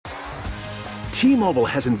T-Mobile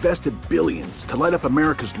has invested billions to light up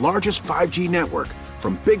America's largest 5G network,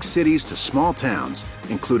 from big cities to small towns,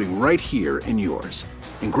 including right here in yours.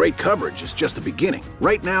 And great coverage is just the beginning.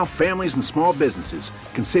 Right now, families and small businesses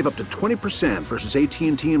can save up to 20% versus AT&T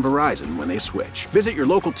and Verizon when they switch. Visit your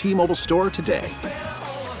local T-Mobile store today.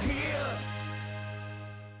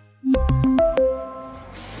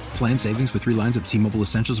 Plan savings with 3 lines of T-Mobile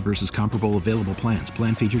Essentials versus comparable available plans.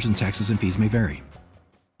 Plan features and taxes and fees may vary.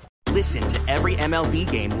 Listen to every MLB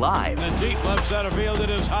game live. In the deep left center field, it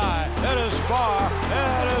is high, it is far,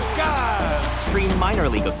 it is gone. Stream minor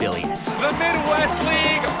league affiliates. The Midwest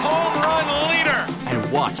League home run leader.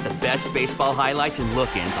 And watch the best baseball highlights and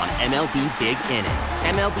look-ins on MLB Big Inning.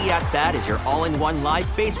 MLB At Bat is your all-in-one live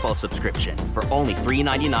baseball subscription for only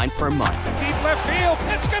 $3.99 per month. Deep left field,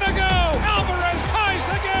 it's gonna go. Alvarez ties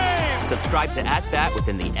the game. Subscribe to At Bat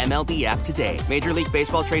within the MLB app today. Major League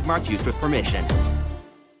Baseball trademarks used with permission.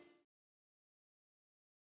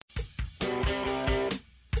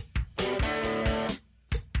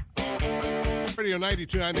 Radio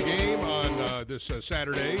 92.9 The Game on this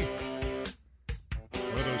Saturday.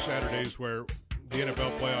 One of those Saturdays where the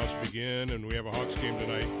NFL playoffs begin and we have a Hawks game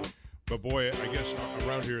tonight. But boy, I guess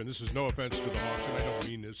around here, and this is no offense to the Hawks, and I don't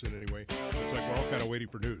mean this in any way, it's like we're all kind of waiting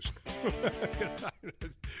for news.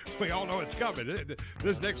 We all know it's coming.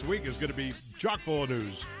 This next week is going to be chock full of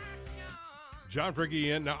news. John Fricke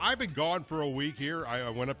in. Now, I've been gone for a week here. I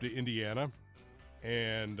went up to Indiana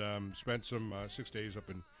and spent some 6 days up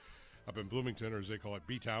in Bloomington, or as they call it,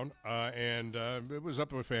 B-Town, and it was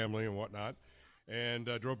up with family and whatnot, and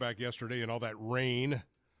drove back yesterday, and all that rain.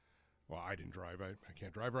 Well, I didn't drive. I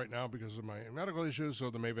can't drive right now because of my medical issues, so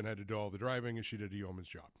the Maven had to do all the driving, and she did a yeoman's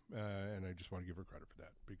job, and I just want to give her credit for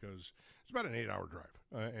that because it's about an 8-hour drive,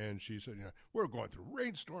 and she said, we're going through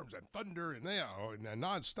rainstorms and thunder and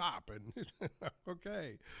nonstop, and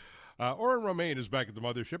okay. Oren Romaine is back at the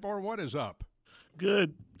mothership. Oren, what is up?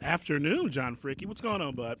 Good afternoon, John Fricke. What's going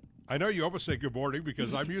on, bud? I know you almost say good morning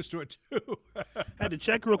because I'm used to it, too. Had to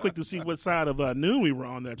check real quick to see what side of noon we were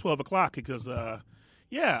on there, 12 o'clock, because, I'm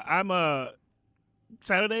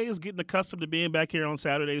Saturday is getting accustomed to being back here on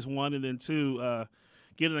Saturdays, 1, and then 2,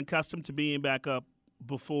 getting accustomed to being back up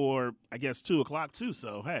before, I guess, 2 o'clock, too.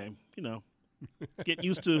 So, hey, getting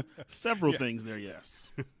used to several things there,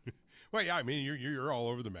 yes. Well, yeah, I mean, you're all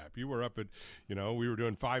over the map. You were up at, we were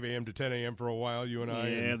doing 5 a.m. to 10 a.m. for a while, you and I.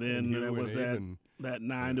 Yeah, then there was that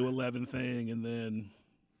 9 to 11 thing, and then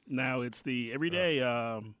now it's the everyday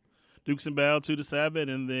Dukes and Bell 2 to 7,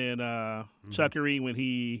 and then Chuckery when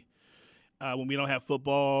we don't have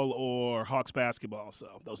football or Hawks basketball.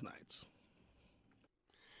 So those nights.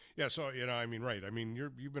 Yeah, so, right. I mean,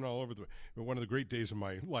 you've been all over one of the great days of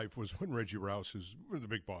my life was when Reggie Rouse, who's one of the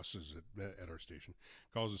big bosses at our station,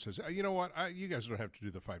 calls and says, you know what, you guys don't have to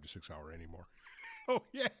do the 5 to 6 hour anymore. Oh,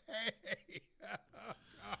 yay!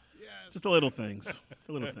 Yes. Just the little things.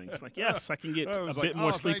 Like, yes, I can get a bit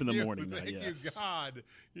more sleep in the morning now, yes. Thank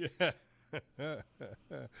you, God.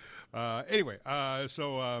 Yeah. Anyway,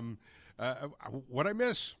 what I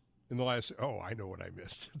miss in the last – I know what I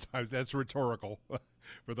missed. That's rhetorical.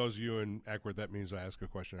 For those of you in Acworth, that means I ask a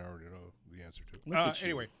question I already know the answer to.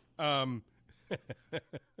 Anyway.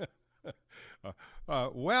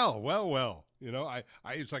 Well.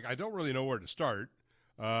 It's like I don't really know where to start,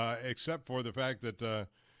 except for the fact that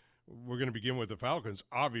we're going to begin with the Falcons,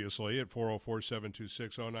 obviously, at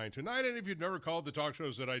 404-726-0929. And if you've never called the talk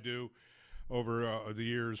shows that I do over the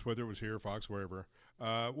years, whether it was here, Fox, wherever,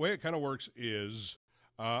 way it kind of works is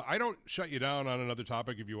I don't shut you down on another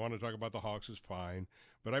topic. If you want to talk about the Hawks, is fine.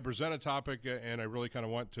 But I present a topic, and I really kind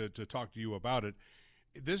of want to talk to you about it.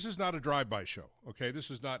 This is not a drive-by show, okay?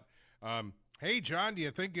 This is not, hey, John, do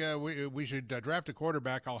you think we should draft a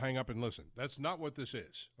quarterback? I'll hang up and listen. That's not what this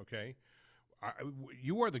is, okay?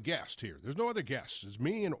 You are the guest here. There's no other guests. It's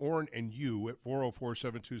me and Oren and you at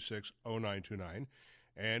 404-726-0929,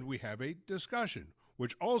 and we have a discussion,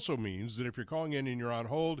 which also means that if you're calling in and you're on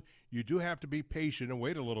hold, you do have to be patient and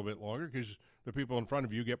wait a little bit longer because the people in front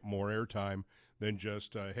of you get more airtime than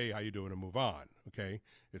just, hey, how you doing, and move on, okay?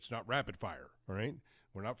 It's not rapid fire, all right?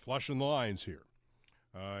 We're not flushing the lines here.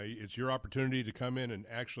 It's your opportunity to come in and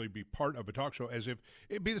actually be part of a talk show as if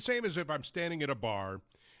it'd be the same as if I'm standing at a bar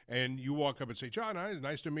and you walk up and say, John,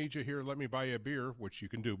 nice to meet you here. Let me buy you a beer, which you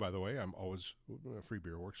can do, by the way. I'm always free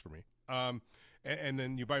beer works for me. And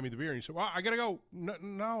then you buy me the beer and you say, well, I got to go.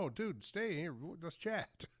 No, dude, stay here. Let's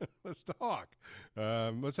chat. Let's talk.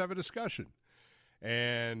 Let's have a discussion.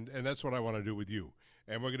 And that's what I want to do with you.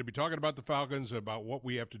 And we're going to be talking about the Falcons, about what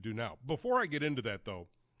we have to do now. Before I get into that, though,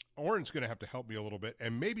 Oren's going to have to help me a little bit,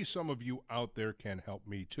 and maybe some of you out there can help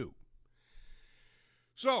me too.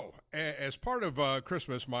 So, as part of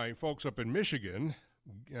Christmas, my folks up in Michigan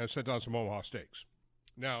sent down some Omaha steaks.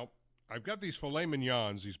 Now, I've got these filet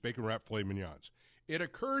mignons, these bacon-wrapped filet mignons. It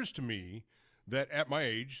occurs to me that at my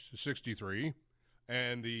age, 63,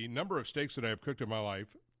 and the number of steaks that I have cooked in my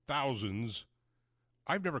life, thousands,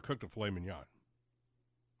 I've never cooked a filet mignon.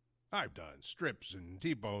 I've done strips and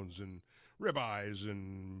T-bones and ribeyes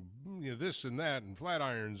and this and that and flat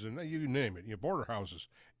irons and you name it, border houses.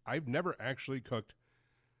 I've never actually cooked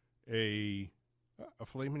a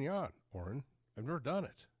filet mignon, Orrin. I've never done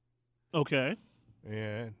it. Okay.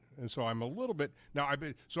 And so I'm a little bit now. I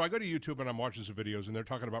go to YouTube and I'm watching some videos and they're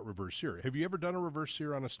talking about reverse sear. Have you ever done a reverse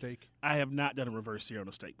sear on a steak? I have not done a reverse sear on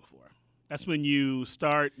a steak before. That's when you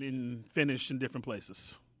start and finish in different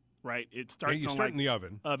places, right? It starts in the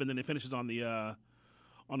oven, then it finishes on the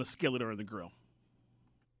skillet or the grill.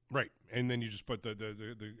 Right, and then you just put the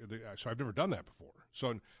so I've never done that before.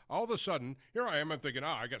 So all of a sudden, here I am. I'm thinking,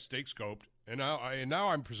 I got steak scoped, and now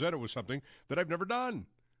I'm presented with something that I've never done,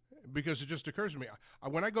 because it just occurs to me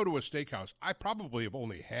when I go to a steakhouse, I probably have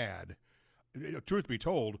only had, truth be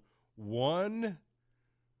told, one,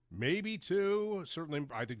 maybe two, certainly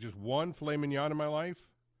I think just one filet mignon in my life.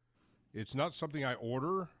 It's not something I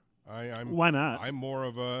order. Why not? I'm more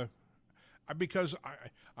of a because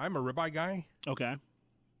I'm a ribeye guy. Okay.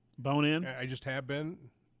 Bone in? I just have been.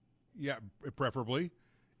 Yeah, preferably,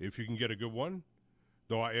 if you can get a good one.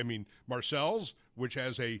 Though, I mean, Marcel's, which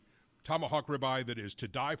has a tomahawk ribeye that is to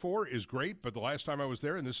die for, is great. But the last time I was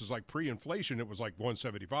there, and this is like pre-inflation, it was like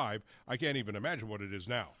 $175. I can't even imagine what it is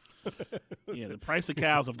now. Yeah, the price of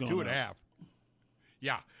cows have gone up. 2.5.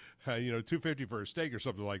 Yeah, $250 for a steak or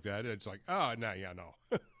something like that. It's like, no.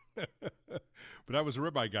 But I was a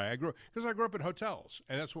ribeye guy. I grew up in hotels,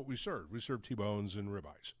 and that's what we served. We served T-bones and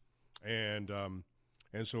ribeyes, and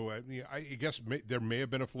so I guess there may have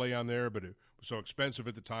been a filet on there, but it was so expensive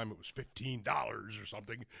at the time. It was $15 or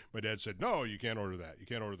something. My dad said, "No, you can't order that. You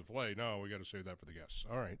can't order the filet. No, we got to save that for the guests."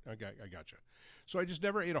 All right, I got you. So I just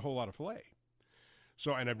never ate a whole lot of filet.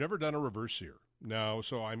 So, and I've never done a reverse sear. Now,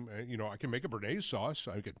 so I'm, I can make a béarnaise sauce.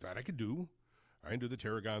 I could do. I can do the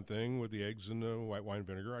tarragon thing with the eggs and the white wine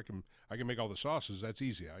vinegar. I can make all the sauces. That's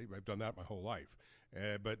easy. I've done that my whole life.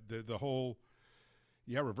 But the whole,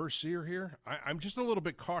 reverse sear here, I'm just a little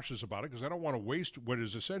bit cautious about it because I don't want to waste what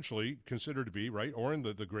is essentially considered to be, right, Orrin,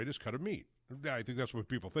 the greatest cut of meat. I think that's what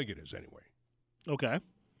people think it is anyway. Okay.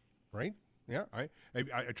 Right? Yeah. I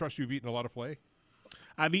trust you've eaten a lot of filet.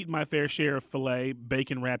 I've eaten my fair share of filet,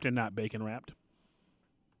 bacon wrapped and not bacon wrapped.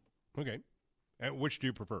 Okay. And which do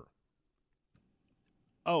you prefer?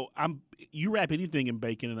 Oh, you wrap anything in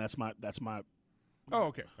bacon, and that's my. Oh,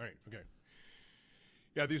 okay, all right, okay.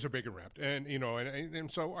 Yeah, these are bacon wrapped, and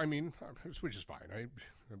and so I mean, which is fine.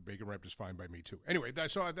 Bacon wrapped is fine by me too. Anyway,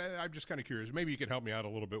 I'm just kind of curious. Maybe you can help me out a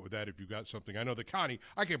little bit with that if you got something. I know that Connie.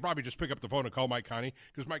 I could probably just pick up the phone and call Mike Connie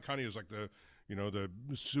because Mike Connie is like the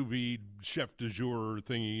sous vide chef de jour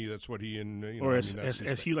thingy. That's what he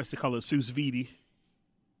as he likes to call it, sous vide.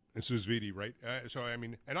 And sous vide, right? So, I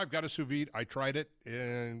mean, and I've got a sous vide. I tried it,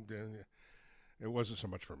 and it wasn't so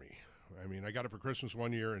much for me. I mean, I got it for Christmas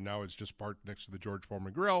one year, and now it's just parked next to the George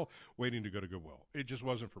Foreman Grill, waiting to go to Goodwill. It just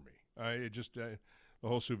wasn't for me. The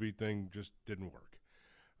whole sous vide thing just didn't work.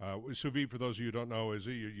 Sous vide, for those of you who don't know, is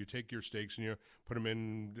you take your steaks and you put them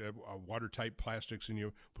in watertight plastics, and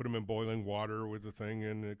you put them in boiling water with the thing,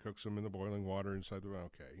 and it cooks them in the boiling water inside the.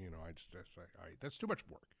 Okay, that's too much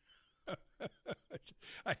work.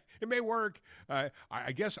 It may work.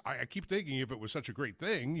 I guess I keep thinking if it was such a great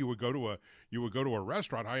thing, you would go to a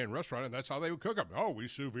restaurant, high-end restaurant, and that's how they would cook them. Oh, we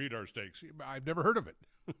sous vide our steaks. I've never heard of it.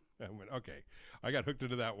 I went, okay. I got hooked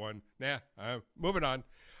into that one. Moving on.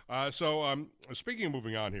 So speaking of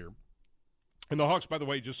moving on here, and the Hawks, by the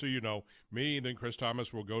way, just so you know, me and then Chris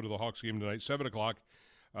Thomas will go to the Hawks game tonight, 7 o'clock.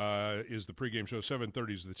 Is the pregame show.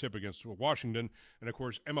 7:30 is the tip against Washington. And, of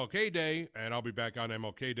course, MLK Day, and I'll be back on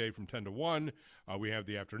MLK Day from 10 to 1. We have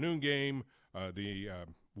the afternoon game, the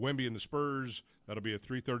Wemby and the Spurs. That'll be a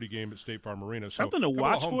 3:30 game at State Farm Arena. Something to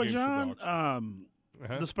watch for, John.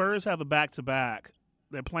 The Spurs have a back-to-back.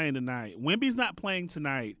 They're playing tonight. Wemby's not playing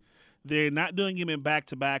tonight. They're not doing him in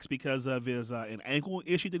back-to-backs because of his an ankle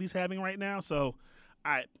issue that he's having right now. So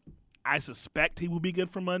I suspect he will be good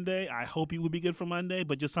for Monday. I hope he will be good for Monday,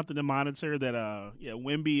 but just something to monitor that,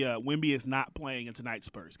 Wemby is not playing in tonight's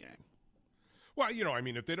Spurs game. Well, I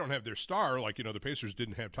mean, if they don't have their star, like, the Pacers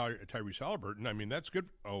didn't have Tyrese Haliburton, I mean, that's good.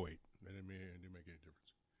 Oh, wait, that didn't make any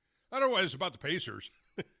difference. I don't know what it's about the Pacers.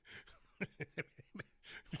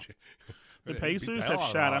 The Pacers have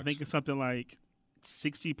shot, I think it's something like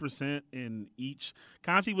 60% in each.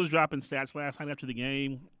 Conti was dropping stats last night after the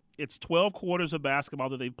game. It's 12 quarters of basketball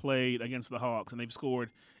that they've played against the Hawks, and they've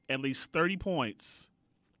scored at least 30 points.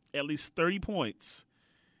 At least 30 points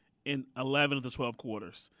in 11 of the 12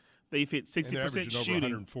 quarters. They've hit 60% shooting. Over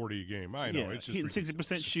 140 a game. I know. Yeah, it's just hitting 60%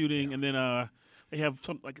 ridiculous. shooting, and then they have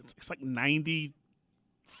something like it's like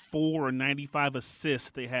 94 or 95 assists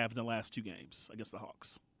they have in the last 2 games against the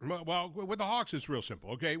Hawks. Well, with the Hawks, it's real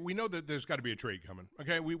simple. Okay, we know that there's got to be a trade coming.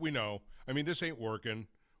 Okay, we know. I mean, this ain't working.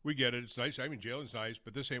 We get it. It's nice. I mean, Jalen's nice,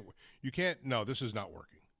 but this ain't. You can't. No, this is not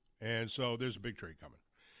working. And so there's a big trade coming.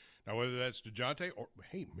 Now, whether that's DeJounte or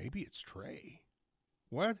hey, maybe it's Trey.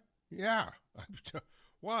 What? Yeah.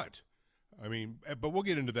 What? I mean, but we'll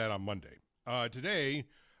get into that on Monday. Today,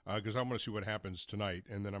 because I want to see what happens tonight,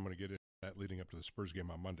 and then I'm going to get into that leading up to the Spurs game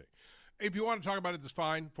on Monday. If you want to talk about it, that's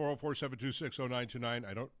fine. 404-726-0929.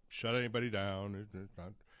 I don't shut anybody down. It's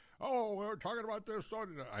not, oh, we're talking about this.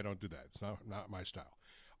 I don't do that. It's not my style.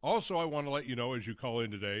 Also, I want to let you know, as you call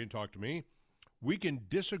in today and talk to me, we can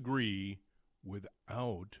disagree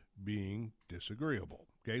without being disagreeable.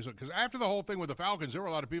 Okay, so because after the whole thing with the Falcons, there were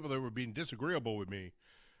a lot of people that were being disagreeable with me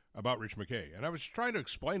about Rich McKay. And I was trying to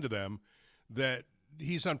explain to them that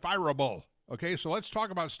he's unfireable. Okay, so let's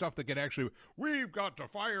talk about stuff that can actually, we've got to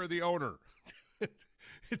fire the owner.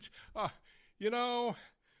 It's,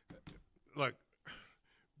 look,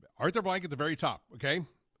 Arthur Blank at the very top, okay?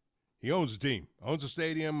 He owns the team, owns the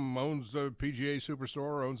stadium, owns the PGA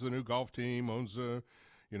Superstore, owns the new golf team, owns the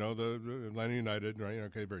Atlanta United, right?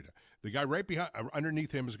 Okay, very top. The guy right behind,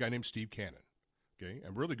 underneath him is a guy named Steve Cannon. Okay,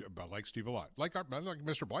 I'm really good. I like Steve a lot. I like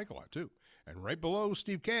Mr. Blank a lot, too. And right below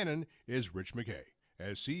Steve Cannon is Rich McKay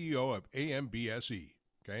as CEO of AMBSE,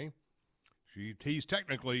 okay? He's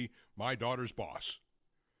technically my daughter's boss.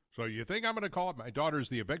 So you think I'm going to call up my daughter's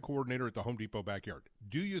the event coordinator at the Home Depot backyard.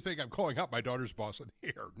 Do you think I'm calling up my daughter's boss in the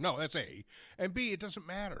air? No, that's A. And B, it doesn't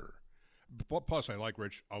matter. Plus, I like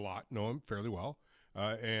Rich a lot, know him fairly well,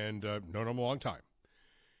 and known him a long time.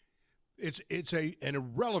 It's an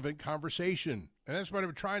irrelevant conversation, and that's what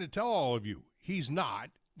I'm trying to tell all of you. He's not.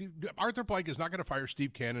 Arthur Blank is not going to fire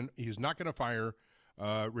Steve Cannon. He's not going to fire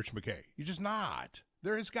Rich McKay. He's just not.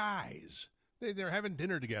 They're his guys. They're having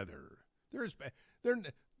dinner together.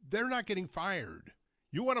 They're not getting fired.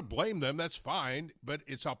 You want to blame them, that's fine, but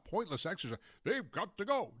it's a pointless exercise. They've got to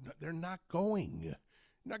go. No, they're not going.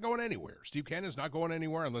 Not going anywhere. Steve Cannon's not going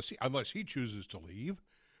anywhere unless he chooses to leave.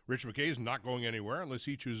 Rich McKay's not going anywhere unless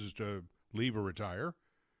he chooses to leave or retire.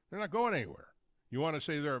 They're not going anywhere. You want to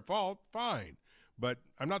say they're at fault? Fine. But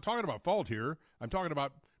I'm not talking about fault here. I'm talking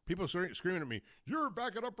about people screaming at me, you're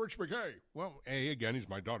backing up Rich McKay. Well, A, again, he's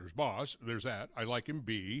my daughter's boss. There's that. I like him.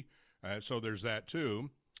 B, so there's that too.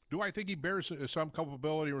 Do I think he bears some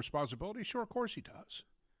culpability and responsibility? Sure, of course he does.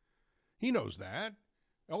 He knows that.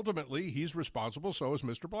 Ultimately, he's responsible, so is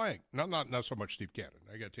Mr. Blank. Not so much Steve Cannon.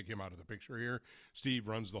 I got to take him out of the picture here. Steve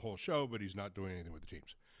runs the whole show, but he's not doing anything with the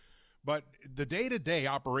teams. But the day-to-day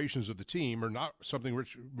operations of the team are not something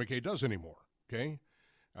Rich McKay does anymore, okay?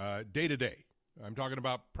 Day-to-day. I'm talking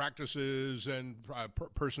about practices and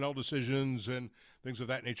personnel decisions and things of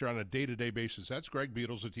that nature on a day-to-day basis. That's Greg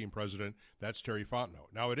Beadles, the team president. That's Terry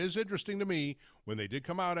Fontenot. Now, it is interesting to me when they did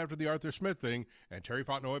come out after the Arthur Smith thing and Terry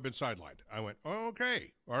Fontenot had been sidelined. I went, oh,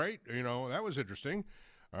 okay, all right, that was interesting.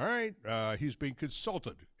 All right, he's being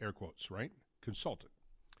consulted, air quotes, right? Consulted.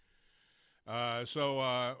 All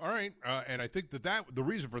right, and I think that the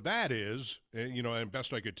reason for that is, and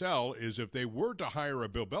best I could tell, is if they were to hire a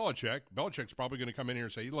Bill Belichick, Belichick's probably going to come in here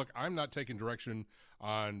and say, look, I'm not taking direction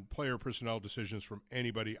on player personnel decisions from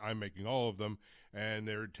anybody. I'm making all of them, and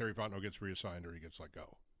Terry Fontenot gets reassigned or he gets let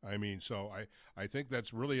go. I mean, so I think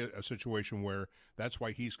that's really a situation where that's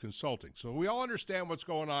why he's consulting. So we all understand what's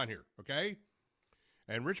going on here, okay?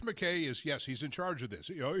 And Rich McKay is, yes, he's in charge of this.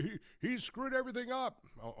 He screwed everything up.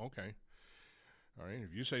 Oh, okay. All right,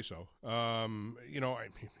 if you say so.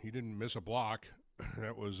 He didn't miss a block.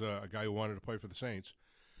 That was a guy who wanted to play for the Saints.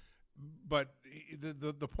 But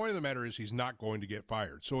the point of the matter is he's not going to get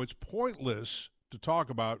fired. So it's pointless to talk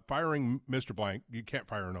about firing Mr. Blank. You can't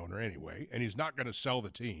fire an owner anyway, and he's not going to sell the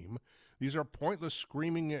team. These are pointless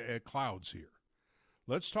screaming at clouds here.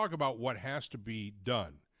 Let's talk about what has to be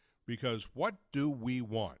done, because what do we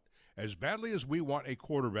want? As badly as we want a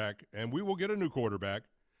quarterback, and we will get a new quarterback,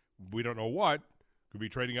 we don't know what. Could be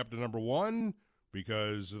trading up to number 1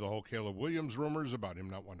 because of the whole Caleb Williams rumors about him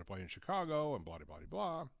not wanting to play in Chicago and blah, blah,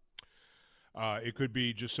 blah, blah. It could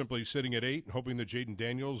be just simply sitting at 8 and hoping that Jaden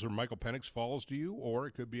Daniels or Michael Penix falls to you, or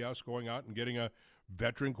it could be us going out and getting a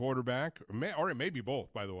veteran quarterback, or it may be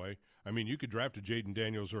both, by the way. I mean, you could draft a Jaden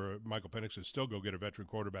Daniels or a Michael Penix and still go get a veteran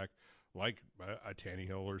quarterback like a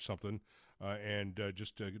Tannehill or something. and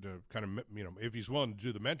just to kind of, if he's willing to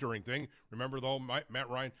do the mentoring thing. Remember, though, Matt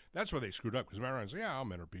Ryan, that's where they screwed up, because Matt Ryan said, yeah, I'll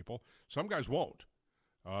mentor people. Some guys won't,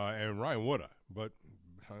 and Ryan would have, but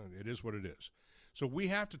it is what it is. So we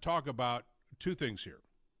have to talk about two things here,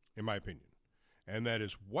 in my opinion, and that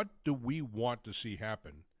is, what do we want to see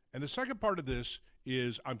happen? And the second part of this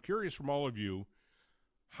is, I'm curious from all of you,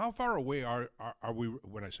 how far away are we,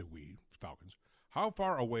 when I say we, Falcons, how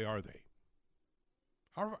far away are they?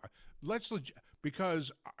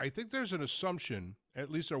 Because I think there's an assumption,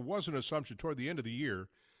 at least there was an assumption toward the end of the year,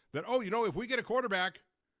 that, if we get a quarterback,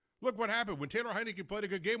 look what happened. When Taylor Heineke played a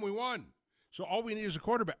good game, we won. So all we need is a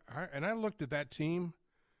quarterback. And I looked at that team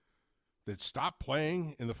that stopped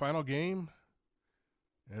playing in the final game,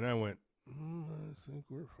 and I went, I think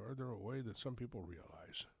we're farther away than some people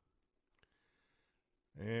realize.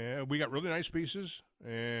 And we got really nice pieces,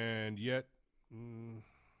 and yet,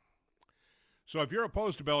 so if you're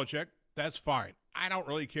opposed to Belichick, that's fine. I don't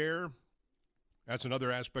really care. That's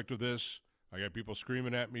another aspect of this. I got people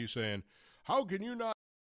screaming at me saying, how can you not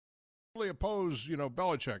really oppose,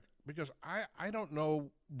 Belichick? Because I don't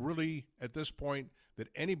know really at this point that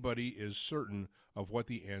anybody is certain of what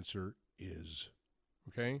the answer is.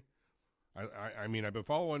 Okay? I mean, I've been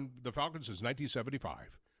following the Falcons since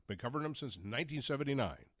 1975. Been covering them since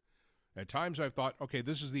 1979. At times I've thought, okay,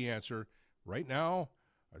 this is the answer. Right now,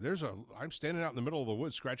 I'm standing out in the middle of the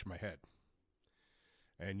woods scratching my head.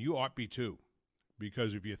 And you ought be too.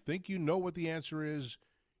 Because if you think you know what the answer is,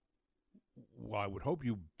 well, I would hope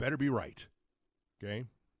you better be right. Okay?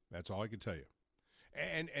 That's all I can tell you.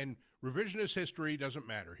 And revisionist history doesn't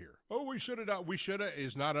matter here. Oh, we should have done. We should have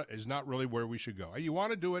is not really where we should go. You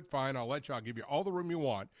want to do it, fine. I'll give you all the room you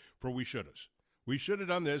want for we should have. We should have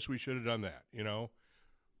done this. We should have done that.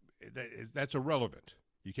 That's irrelevant.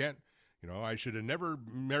 You can't. I should have never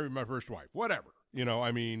married my first wife. Whatever.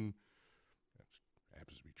 I mean, that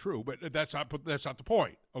happens to be true, but that's not the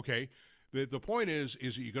point. Okay. The point is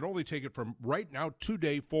you can only take it from right now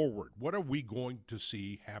today forward. What are we going to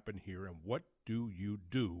see happen here, and what do you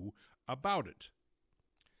do about it?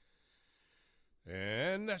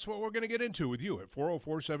 And that's what we're going to get into with you at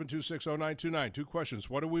 404-726-0929. Two questions.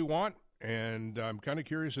 What do we want? And I'm kind of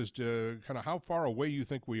curious as to kind of how far away you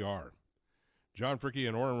think we are. John Fricke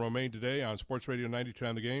and Oren Romaine today on Sports Radio 92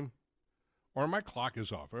 on the Game. Or my clock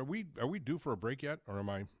is off. Are we due for a break yet, or am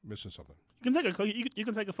I missing something? You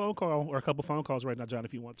can take a phone call or a couple phone calls right now, John,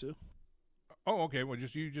 if you want to. Oh, okay. Well,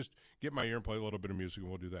 you just get my ear and play a little bit of music, and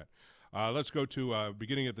we'll do that. Let's go to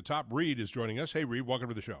beginning at the top. Reed is joining us. Hey, Reed, welcome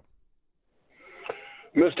to the show.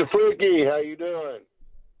 Mr. Fricke, how you doing?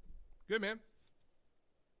 Good, man.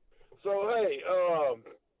 So, hey,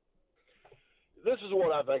 this is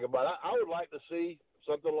what I think about. I would like to see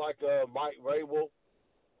something like Mike Vrabel,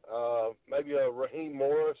 maybe a Raheem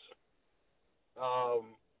Morris.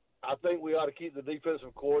 I think we ought to keep the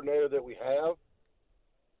defensive coordinator that we have.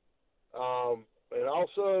 And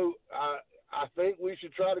also, I think we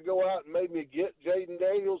should try to go out and maybe get Jaden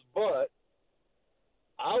Daniels, but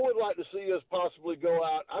I would like to see us possibly go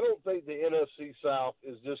out. I don't think the NFC South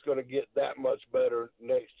is just going to get that much better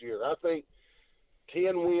next year. I think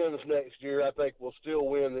 10 wins next year, I think we'll still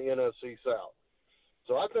win the NFC South.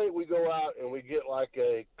 So I think we go out and we get like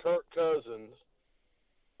a Kirk Cousins,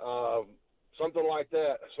 something like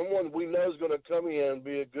that, someone we know is going to come in,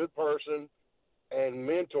 be a good person, and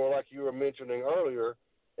mentor, like you were mentioning earlier,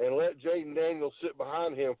 and let Jaden Daniels sit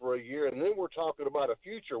behind him for a year, and then we're talking about a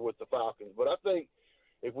future with the Falcons. But I think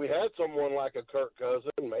if we had someone like a Kirk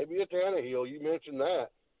Cousins, maybe a Tannehill, you mentioned that,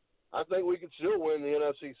 I think we could still win the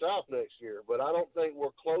NFC South next year. But I don't think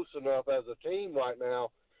we're close enough as a team right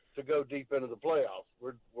now to go deep into the playoffs.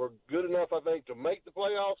 We're good enough, I think, to make the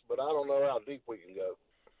playoffs, but I don't know how deep we can go.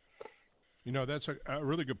 That's a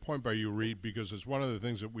really good point by you, Reed, because it's one of the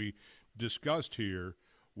things that we discussed here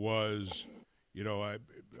was,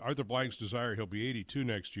 Arthur Blank's desire, he'll be 82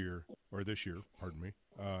 next year, or this year, pardon me.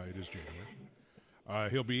 It is January.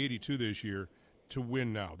 He'll be 82 this year to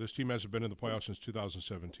win now. This team hasn't been in the playoffs since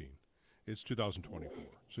 2017. It's 2024.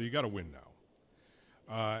 So you got to win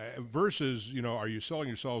now. Versus, are you selling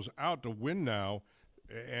yourselves out to win now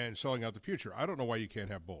and selling out the future? I don't know why you can't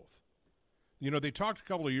have both. They talked a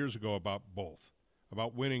couple of years ago about both,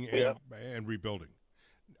 about winning and rebuilding.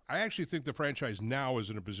 I actually think the franchise now is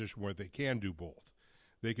in a position where they can do both.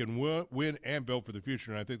 They can win and build for the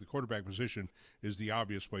future, and I think the quarterback position is the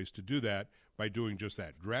obvious place to do that by doing just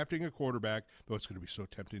that. Drafting a quarterback, though it's going to be so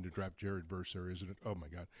tempting to draft Jared Verse there, isn't it? Oh, my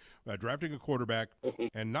God. Drafting a quarterback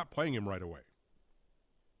and not playing him right away.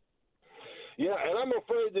 Yeah, and I'm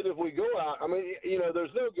afraid that if we go out,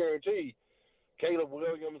 there's no guarantee Caleb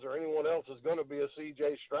Williams or anyone else is going to be a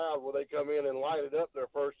C.J. Stroud where they come in and light it up their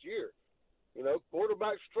first year. You know,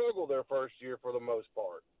 quarterbacks struggle their first year for the most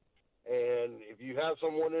part. And if you have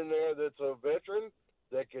someone in there that's a veteran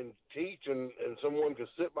that can teach and someone can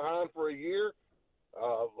sit behind for a year,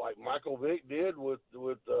 like Michael Vick did with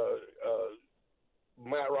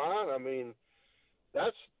Matt Ryan, I mean,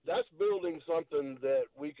 that's building something that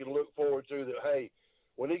we can look forward to. That, hey,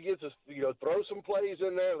 when he gets us, throw some plays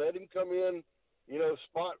in there, let him come in,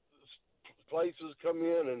 spot places, come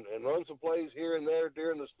in and run some plays here and there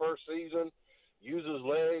during this first season. Use his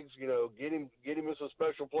legs, get him in some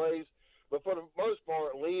special plays. But for the most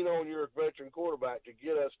part, lean on your veteran quarterback to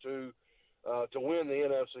get us to win the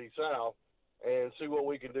NFC South and see what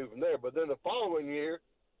we can do from there. But then the following year,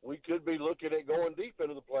 we could be looking at going deep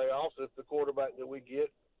into the playoffs if the quarterback that we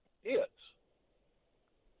get hits.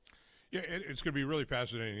 Yeah, it's going to be really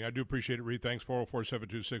fascinating. I do appreciate it, Reed. Thanks,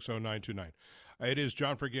 404-726-0929. It is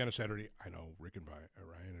John Fricke on a Saturday. I know, Rick and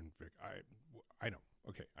Ryan and Vic. I know.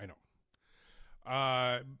 Okay, I know.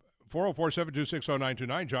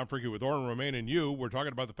 404-726-0929. John Fricke with Orrin, Romaine, and you. We're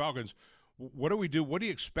talking about the Falcons. What do we do? What do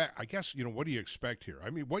you expect? I guess, what do you expect here? I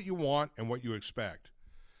mean, what you want and what you expect.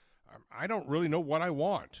 I don't really know what I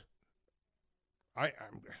want. I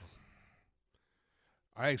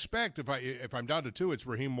expect if I'm down to two, it's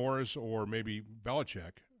Raheem Morris or maybe Belichick.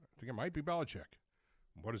 I think it might be Belichick.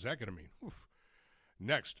 What is that going to mean? Oof.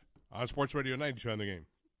 Next on Sports Radio 92 on the Game.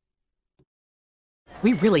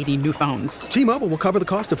 We really need new phones. T-Mobile will cover the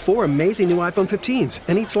cost of 4 amazing new iPhone 15s,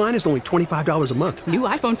 and each line is only $25 a month. New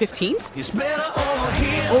iPhone 15s? It's better over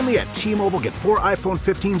here. Only at T-Mobile, get 4 iPhone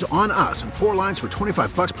 15s on us and 4 lines for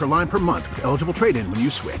 $25 per line per month with eligible trade-in when you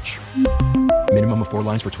switch. Minimum of 4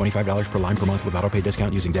 lines for $25 per line per month with autopay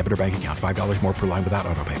discount using debit or bank account. $5 more per line without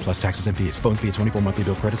autopay, plus taxes and fees. Phone fee at 24 monthly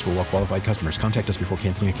bill credits for well-qualified customers. Contact us before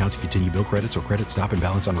canceling account to continue bill credits or credit stop and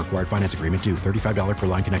balance on required finance agreement due. $35 per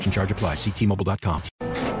line connection charge applies. See T-Mobile.com.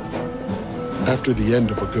 After the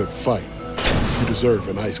end of a good fight, you deserve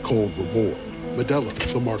an ice-cold reward. Modelo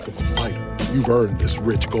is the mark of a fighter. You've earned this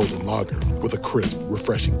rich golden lager with a crisp,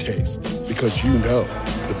 refreshing taste. Because you know,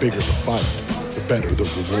 the bigger the fight, the better the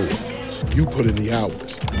reward. You put in the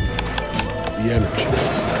hours, the energy,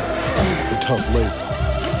 the tough labor.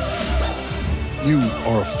 You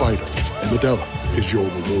are a fighter, and Modelo is your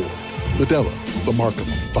reward. Modelo, the mark of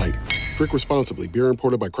a fighter. Drink responsibly. Beer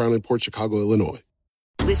imported by Crown Imports, Chicago, Illinois.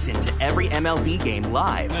 Listen to every MLB game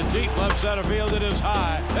live. In the deep left center field, it is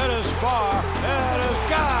high, it is far, it is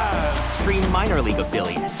God. Stream minor league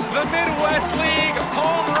affiliates. The Midwest League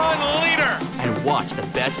home run leader. And watch the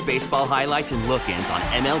best baseball highlights and look-ins on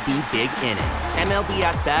MLB Big Inning. MLB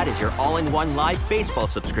At Bat is your all-in-one live baseball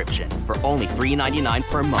subscription for only $3.99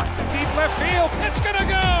 per month. Deep left field, it's gonna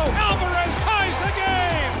go. Alvarez ties the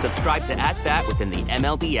game. Subscribe to At Bat within the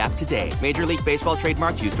MLB app today. Major League Baseball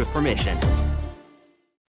trademarks used with permission.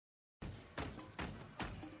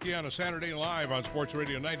 On a Saturday live on Sports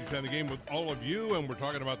Radio 92 the Game with all of you, and we're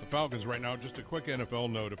talking about the Falcons right now. Just a quick NFL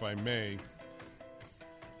note, if I may.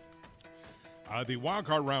 The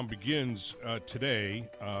wildcard round begins today.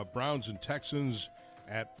 Browns and Texans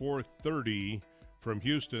at 4:30 from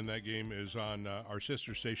Houston. That game is on our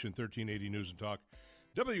sister station, 1380 News and Talk,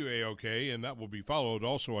 WAOK, and that will be followed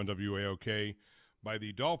also on WAOK by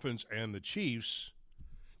the Dolphins and the Chiefs.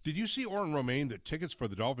 Did you see, Orrin, Romaine, that tickets for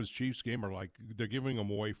the Dolphins-Chiefs game are they're giving them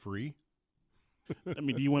away free? I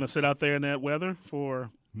mean, do you want to sit out there in that weather for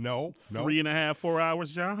no 3.5, 4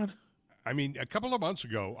 hours, John? I mean, a couple of months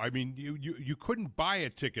ago, you couldn't buy a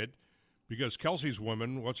ticket because Kelsey's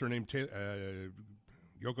woman, what's her name, Yoko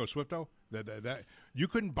Swifto? That you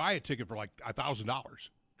couldn't buy a ticket for like $1,000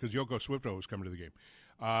 because Yoko Swifto was coming to the game.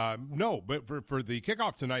 No, but for the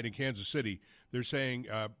kickoff tonight in Kansas City, they're saying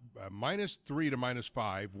 -3 to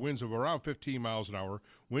 -5, winds of around 15 miles an hour,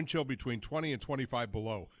 wind chill between 20 and 25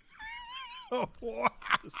 below. Wow.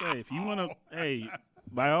 To say, if you want to, hey,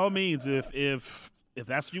 by all means, if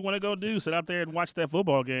that's what you want to go do, sit out there and watch that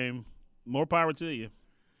football game. More power to you.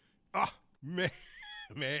 Oh, man.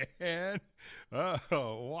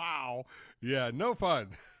 Oh, wow. Yeah, no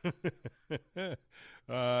fun.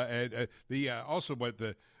 Also, what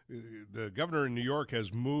the governor in New York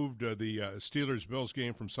has moved the Steelers-Bills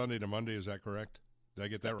game from Sunday to Monday. Is that correct? Did I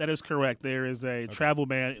get that right? That is correct. There is a travel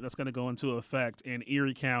ban that's going to go into effect in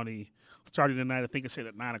Erie County starting tonight. I think it said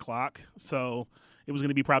at 9 o'clock. So it was going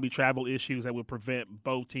to be probably travel issues that would prevent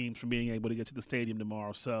both teams from being able to get to the stadium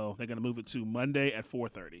tomorrow. So they're going to move it to Monday at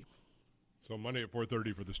 4:30. So Monday at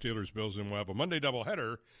 4:30 for the Steelers-Bills, and we'll have a Monday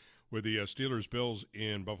doubleheader with the Steelers-Bills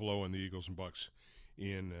in Buffalo and the Eagles and Bucks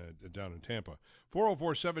down in Tampa.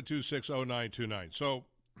 404-726-0929. So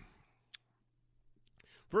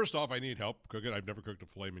First off, I need help cooking. I've never cooked a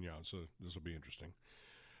filet mignon, so this will be interesting.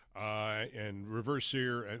 And reverse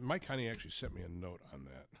sear. And Mike Honey actually sent me a note on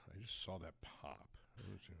that. I just saw that pop.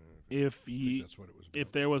 If that's what it was.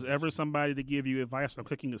 If there was ever somebody to give you advice on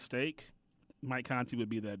cooking a steak, Mike Conti would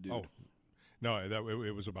be that dude. Oh, no,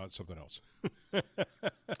 it was about something else.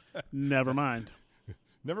 Never mind.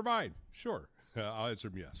 Never mind. Sure. I'll answer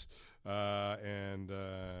him yes. Let's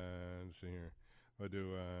see here. I'll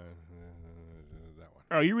do that one.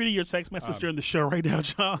 Are you reading your text message during the show right now,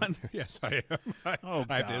 John? Yes, I am. I have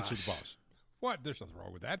to answer the boss. What? There's nothing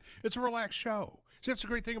wrong with that. It's a relaxed show. See, that's the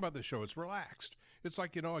great thing about this show. It's relaxed. It's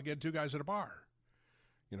like, again, two guys at a bar.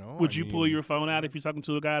 Would you pull your phone out if you're talking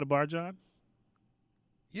to a guy at a bar, John?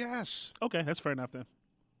 Yes. Okay, that's fair enough then.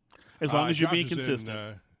 As long as you're being consistent.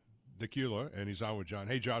 In, Decula, and he's on with John.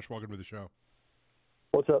 Hey, Josh, welcome to the show.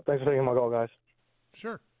 What's up? Thanks for taking my call, guys.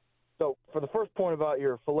 Sure. So for the first point about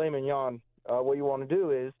your filet mignon, what you want to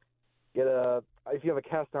do is if you have a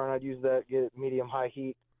cast iron, I'd use that, get it medium-high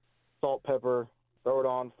heat, salt, pepper, throw it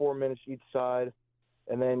on 4 minutes each side,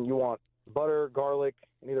 and then you want butter, garlic,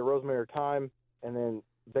 and either rosemary or thyme, and then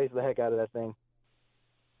baste the heck out of that thing.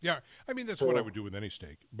 Yeah, I mean, that's what I would do with any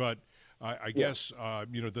steak. But I guess,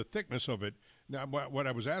 the thickness of it. Now, what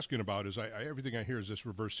I was asking about is everything I hear is this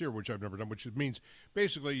reverse sear, which I've never done, which means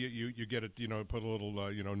basically you get it, put a little,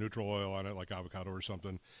 neutral oil on it, like avocado or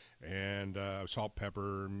something, and salt,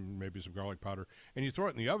 pepper, maybe some garlic powder, and you throw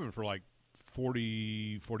it in the oven for like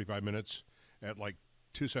 45 minutes at like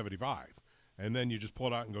 275, and then you just pull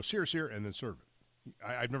it out and go sear, and then serve it.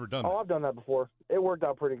 I've never done that. Oh, I've done that before. It worked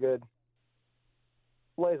out pretty good.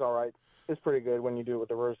 Filet's all right. It's pretty good when you do it with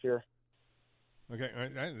the reverse sear. Okay,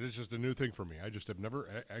 it's just a new thing for me. I just have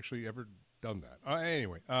never actually ever done that.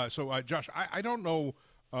 Anyway, so Josh, I don't know.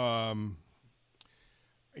 I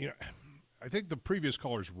think the previous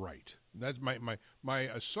caller's right. That's my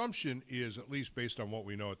assumption is, at least based on what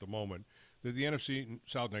we know at the moment, that the NFC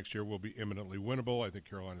South next year will be imminently winnable. I think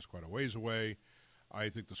Carolina's quite a ways away. I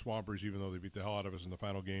think the Swampers, even though they beat the hell out of us in the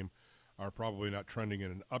final game, are probably not trending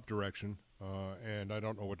in an up direction. And I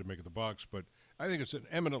don't know what to make of the Bucs, but I think it's an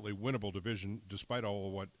eminently winnable division, despite all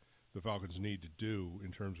of what the Falcons need to do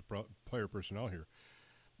in terms of player personnel here.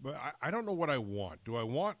 But I don't know what I want. Do I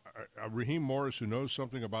want a Raheem Morris who knows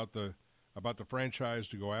something about the franchise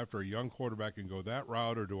to go after a young quarterback and go that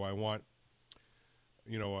route, or do I want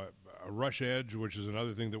a rush edge, which is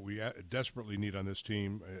another thing that we desperately need on this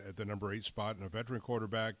team at the number 8 spot, and a veteran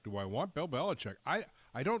quarterback? Do I want Bill Belichick? I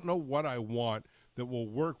don't know what I want that will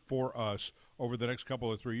work for us over the next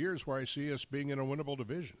couple of 3 years, where I see us being in a winnable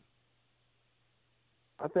division.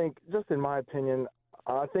 I think, just in my opinion,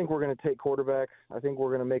 I think we're going to take quarterback. I think we're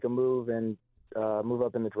going to make a move and move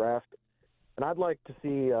up in the draft. And I'd like to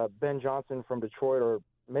see Ben Johnson from Detroit, or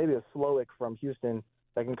maybe a Slowick from Houston,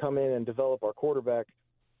 that can come in and develop our quarterback.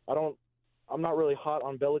 I'm not really hot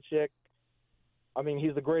on Belichick. I mean,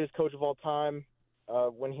 he's the greatest coach of all time.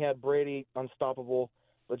 When he had Brady, unstoppable.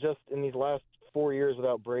 But just in these last 4 years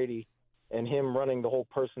without Brady and him running the whole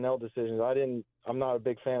personnel decisions, I'm not a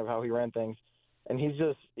big fan of how he ran things. And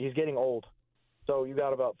he's getting old. So you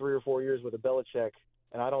got about 3 or 4 years with a Belichick,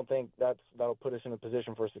 and I don't think that'll put us in a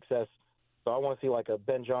position for success. So I want to see like a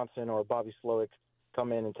Ben Johnson or a Bobby Slowick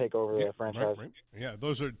come in and take over the franchise. Right. Yeah,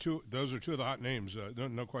 those are two of the hot names.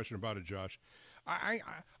 No question about it, Josh.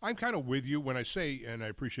 I'm kind of with you when I say, and I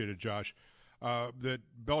appreciate it, Josh, that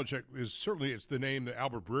Belichick is certainly, it's the name that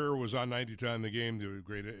Albert Breer was on 92 in the game, the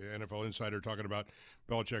great NFL insider, talking about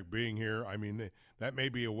Belichick being here. I mean, that may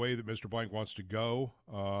be a way that Mr. Blank wants to go.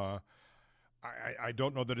 I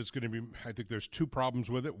don't know that it's going to be. I think there's two problems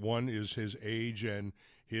with it. One is his age and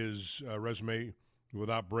his resume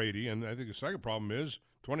without Brady, and I think the second problem is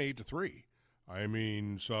 28-3. I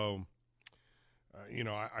mean, so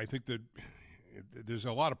I think that there's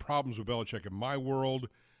a lot of problems with Belichick in my world.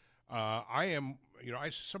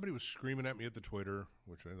 Somebody was screaming at me at the Twitter,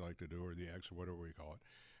 which I like to do, or the X, or whatever we call it,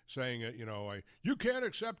 saying, you can't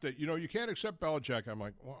accept it. You can't accept Belichick. I'm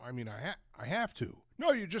like, well, I mean, I have to.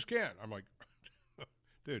 No, you just can't. I'm like,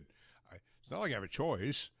 dude, it's not like I have a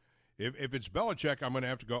choice. If it's Belichick, I'm going to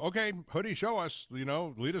have to go, okay, Hoodie, show us,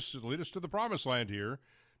 lead us to the promised land here.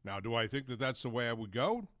 Now, do I think that that's the way I would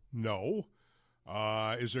go? No.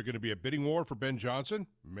 Is there going to be a bidding war for Ben Johnson?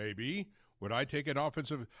 Maybe. Would I take an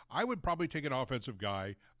offensive? I would probably take an offensive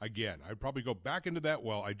guy again. I'd probably go back into that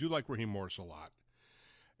well. I do like Raheem Morris a lot.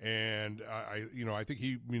 And, I think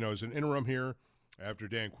he, is an interim here after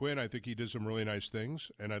Dan Quinn. I think he did some really nice things,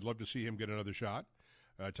 and I'd love to see him get another shot.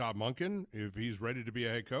 Todd Monken, if he's ready to be a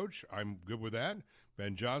head coach, I'm good with that.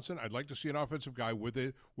 Ben Johnson, I'd like to see an offensive guy with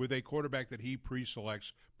a quarterback that he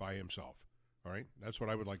pre-selects by himself. All right, that's what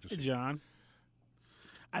I would like to see. Hey, John,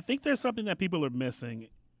 I think there's something that people are missing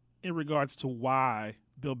in regards to why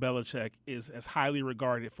Bill Belichick is as highly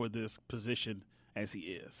regarded for this position as he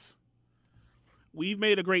is. We've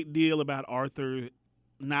made a great deal about Arthur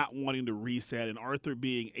not wanting to reset and Arthur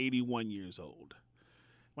being 81 years old.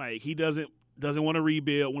 Like, he doesn't want to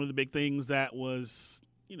rebuild. One of the big things that was,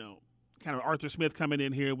 kind of Arthur Smith coming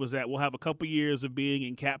in here was that we'll have a couple years of being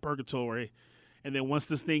in cap purgatory, and then once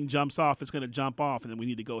this thing jumps off, it's going to jump off, and then we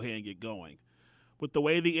need to go ahead and get going. With the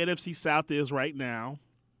way the NFC South is right now,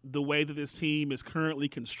 the way that this team is currently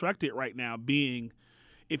constructed right now, being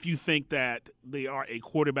if you think that they are a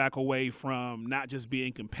quarterback away from not just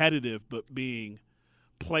being competitive but being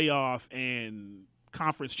playoff and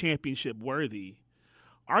conference championship worthy,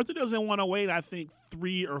 Arthur doesn't want to wait, I think,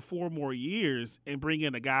 3 or 4 more years and bring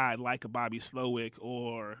in a guy like a Bobby Slowick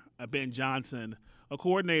or a Ben Johnson, a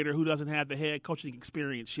coordinator who doesn't have the head coaching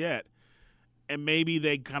experience yet, and maybe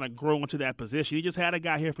they kind of grow into that position. He just had a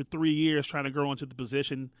guy here for 3 years trying to grow into the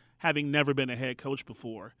position, having never been a head coach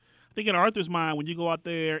before. I think in Arthur's mind, when you go out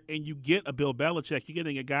there and you get a Bill Belichick, you're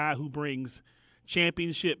getting a guy who brings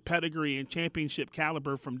championship pedigree and championship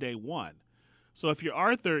caliber from day one. So if you're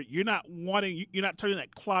Arthur, you're not turning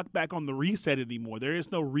that clock back on the reset anymore. There is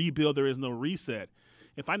no rebuild. There is no reset.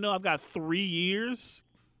 If I know I've got 3 years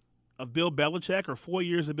of Bill Belichick or 4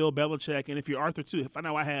 years of Bill Belichick, and if you're Arthur too, if I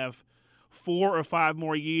know I have 4 or 5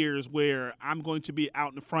 more years where I'm going to be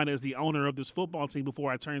out in front as the owner of this football team before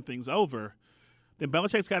I turn things over, then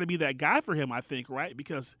Belichick's got to be that guy for him, I think, right?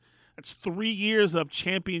 Because that's 3 years of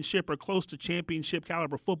championship or close to championship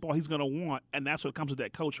caliber football he's going to want, and that's what comes with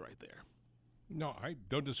that coach right there. No, I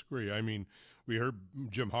don't disagree. I mean, we heard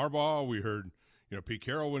Jim Harbaugh. We heard, Pete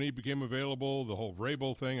Carroll when he became available, the whole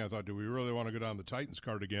Vrabel thing. I thought, do we really want to go down the Titans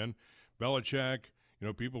card again? Belichick,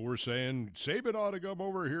 people were saying Saban ought to come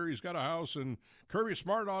over here. He's got a house, and Kirby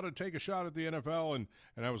Smart ought to take a shot at the NFL. And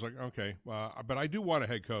I was like, okay, but I do want a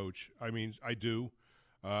head coach. I mean, I do.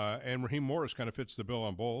 And Raheem Morris kind of fits the bill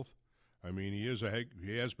on both. I mean, he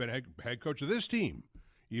has been head coach of this team,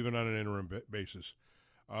 even on an interim basis.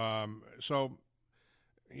 So,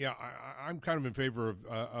 yeah, I'm kind of in favor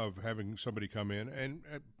of having somebody come in. And,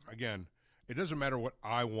 again, it doesn't matter what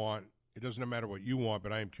I want. It doesn't matter what you want,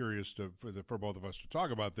 but I am curious for both of us to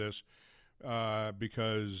talk about this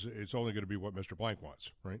because it's only going to be what Mr. Blank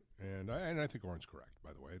wants, right? And I think Orrin's correct,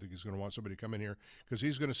 by the way. I think he's going to want somebody to come in here because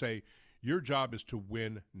he's going to say, your job is to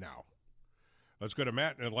win now. Let's go to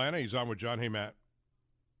Matt in Atlanta. He's on with John. Hey, Matt.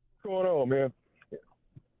 What's going on, man?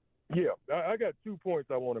 Yeah, I got 2 points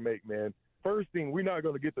I want to make, man. First thing, we're not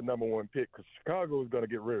going to get the number 1 pick because Chicago is going to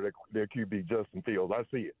get rid of their QB, Justin Fields. I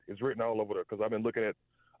see it. It's written all over there because I've been looking at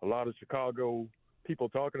a lot of Chicago people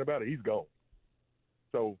talking about it. He's gone.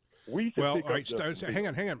 So we should pick up hang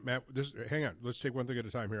on, Matt. Hang on. Let's take one thing at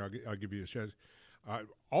a time here. I'll give you a chance.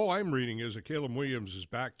 All I'm reading is that Caleb Williams is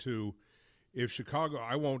back to if Chicago.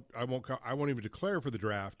 I won't even declare for the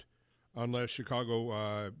draft unless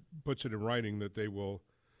Chicago puts it in writing that they will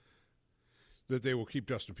keep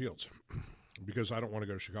Justin Fields because I don't want to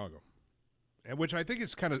go to Chicago. And which I think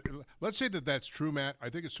it's kind of, let's say that that's true, Matt. I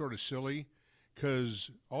think it's sort of silly because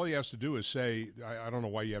all he has to do is say, I don't know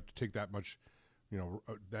why you have to take that much,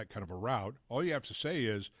 that kind of a route. All you have to say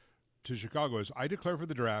is to Chicago is, I declare for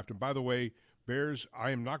the draft. And by the way, Bears,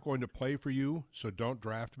 I am not going to play for you, so don't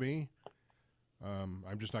draft me.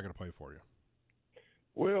 I'm just not going to play for you.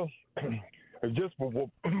 Well, just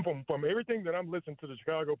from everything that I'm listening to the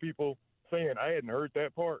Chicago people saying, I hadn't heard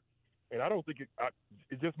that part, and I don't think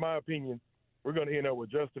it's just my opinion. We're going to end up with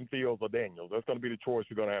Justin Fields or Daniels. That's going to be the choice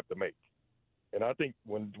we're going to have to make. And I think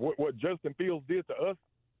what Justin Fields did to us,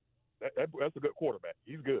 that's a good quarterback.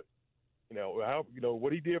 He's good.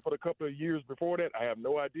 What he did for the couple of years before that, I have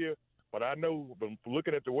no idea. But I know from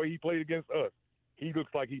looking at the way he played against us, he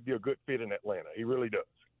looks like he'd be a good fit in Atlanta. He really does.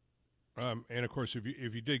 And of course,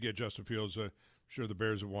 if you did get Justin Fields, I'm sure the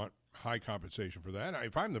Bears would want high compensation for that.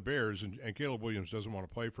 If I'm the Bears and Caleb Williams doesn't want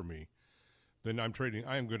to play for me, then I am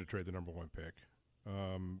going to trade the number 1 pick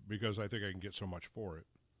because I think I can get so much for it.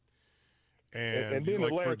 And then like,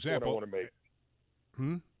 the last for example, point I want to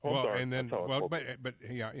make. Well, sorry. and then but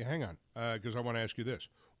hang on because I want to ask you this: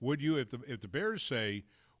 would you, if the Bears say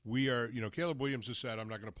we are, Caleb Williams has said I'm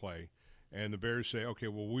not going to play, and the Bears say, okay,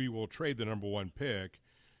 well we will trade the number 1 pick.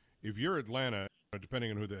 If you're Atlanta,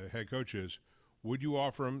 depending on who the head coach is, would you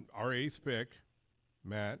offer him our 8th pick,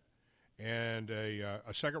 Matt, and a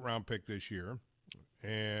second-round pick this year,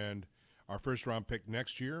 and our first-round pick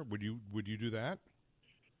next year? Would you do that?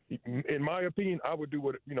 In my opinion, I would do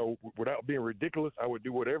what, without being ridiculous, I would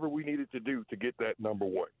do whatever we needed to do to get that number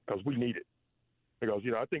 1 because we need it. Because,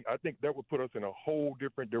 I think that would put us in a whole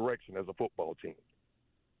different direction as a football team.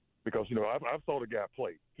 Because, I've saw the guy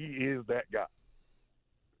play. He is that guy.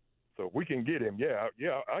 So if we can get him,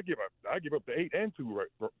 I give up the 8 and 2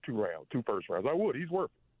 first rounds. I would. He's worth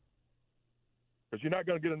it. Because you're not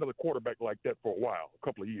going to get another quarterback like that for a while, a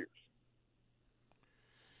couple of years.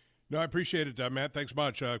 No, I appreciate it, Matt. Thanks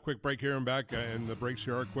much. Quick break here and back, and the breaks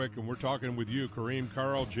here are quick. And we're talking with you, Kareem,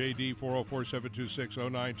 Carl, JD,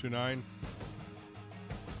 404-726-0929.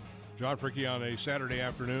 John Fricke on a Saturday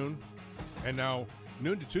afternoon. And now,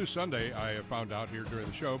 noon to 2 Sunday, I have found out here during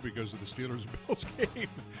the show because of the Steelers and Bills game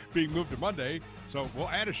being moved to Monday. So we'll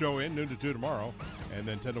add a show in, noon to 2 tomorrow, and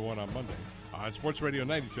then 10 to 1 on Monday. On Sports Radio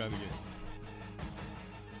 92 on the game.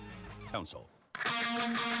 Council. I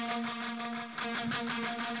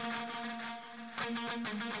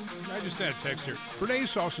just had a text here. Béarnaise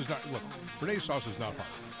sauce is not hard.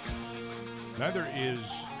 Neither is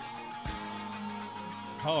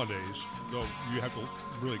hollandaise, though you have to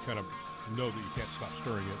really kind of know that you can't stop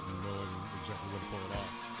stirring it and know exactly when to pull it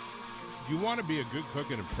off. You want to be a good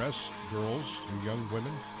cook and impress girls and young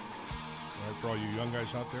women, right, for all you young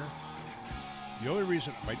guys out there. The only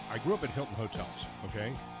reason, I grew up at Hilton Hotels,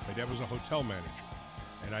 okay? My dad was a hotel manager,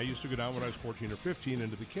 and I used to go down when I was 14 or 15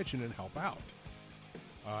 into the kitchen and help out.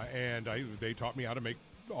 They taught me how to make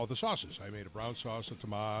all the sauces. I made a brown sauce, a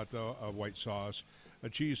tomato, a white sauce, a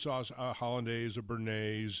cheese sauce, a hollandaise, a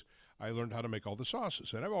béarnaise. I learned how to make all the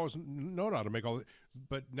sauces, and I've always known how to make all the.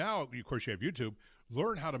 But now, of course, you have YouTube.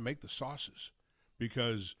 Learn how to make the sauces,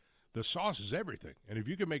 because the sauce is everything. And if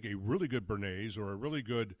you can make a really good béarnaise or a really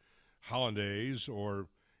good hollandaise, or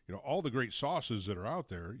all the great sauces that are out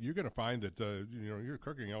there, you're going to find that you're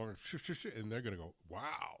cooking, and they're going to go,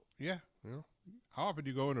 wow, yeah. How often do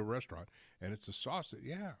you go into a restaurant and it's the sauce that,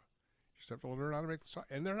 you just have to learn how to make the sauce,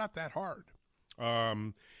 and they're not that hard.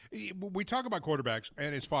 We talk about quarterbacks,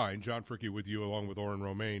 and it's fine. John Fricke with you, along with Oren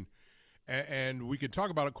Romaine, and we can talk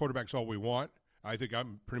about quarterbacks all we want. I think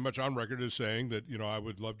I'm pretty much on record as saying that I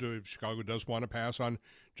would love to, if Chicago does want to pass on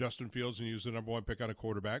Justin Fields and use the number 1 pick on a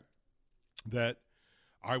quarterback, that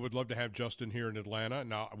I would love to have Justin here in Atlanta.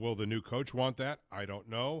 Now, will the new coach want that? I don't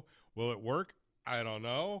know. Will it work? I don't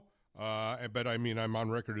know. But I'm on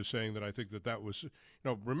record as saying that I think that was,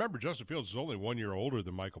 remember, Justin Fields is only 1 year older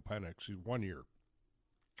than Michael Penix. He's 1 year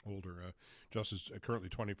older. Justin's currently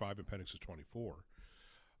 25 and Penix is 24.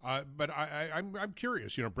 But I'm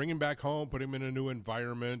curious, bring him back home, put him in a new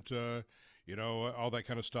environment, all that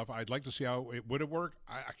kind of stuff. I'd like to see how would it work?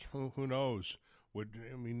 Who knows?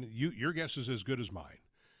 Your guess is as good as mine.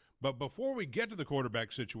 But before we get to the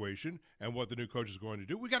quarterback situation and what the new coach is going to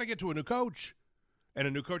do, we got to get to a new coach and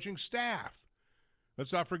a new coaching staff.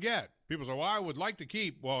 Let's not forget. People say, well, I would like to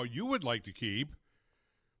keep. Well, you would like to keep,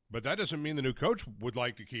 but that doesn't mean the new coach would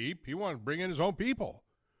like to keep. He wants to bring in his own people.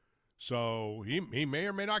 So he may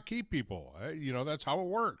or may not keep people. That's how it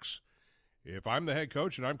works. If I'm the head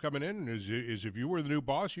coach and I'm coming in, is if you were the new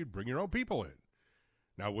boss, you'd bring your own people in.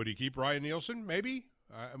 Now, would he keep Ryan Nielsen? Maybe.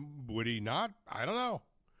 Would he not? I don't know.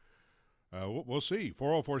 We'll see.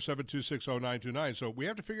 404-726-0929. So we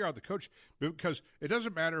have to figure out the coach, because it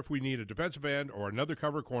doesn't matter if we need a defensive end or another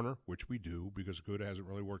cover corner, which we do because Kuda hasn't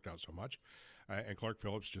really worked out so much. And Clark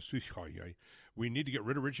Phillips just, we need to get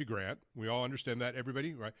rid of Richie Grant. We all understand that,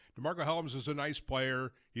 everybody, right? DeMarco Helms is a nice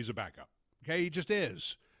player. He's a backup. Okay, he just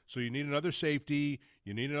is. So you need another safety.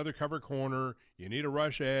 You need another cover corner. You need a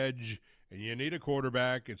rush edge. And you need a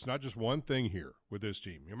quarterback. It's not just one thing here with this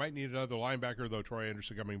team. You might need another linebacker, though Troy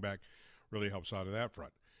Anderson coming back really helps out on that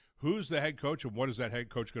front. Who's the head coach, and what is that head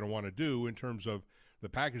coach going to want to do in terms of the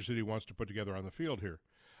package that he wants to put together on the field here?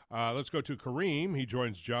 Let's go to Kareem. He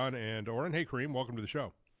joins John and Oren. Hey, Kareem, welcome to the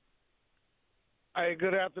show. Hey,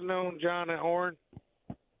 good afternoon, John and Oren.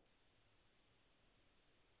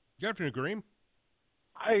 Good afternoon, Kareem.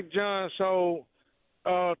 Hey, John, so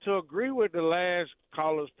to agree with the last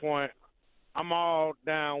caller's point, I'm all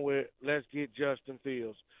down with let's get Justin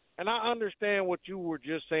Fields. And I understand what you were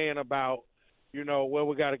just saying about, we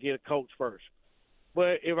got to get a coach first.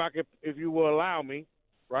 But if you will allow me,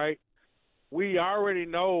 right, we already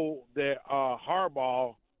know that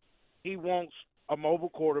Harbaugh, he wants a mobile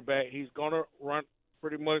quarterback. He's going to run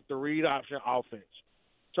pretty much the read option offense.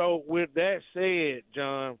 So with that said,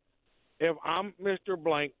 John, if I'm Mr.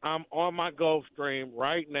 Blank, I'm on my Gulfstream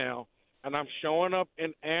right now, and I'm showing up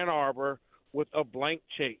in Ann Arbor with a blank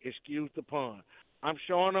check, excuse the pun. I'm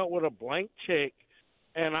showing up with a blank check,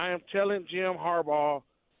 and I am telling Jim Harbaugh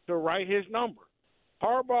to write his number.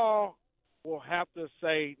 Harbaugh will have to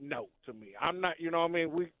say no to me. I'm not, you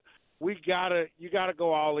gotta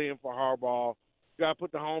go all in for Harbaugh. You gotta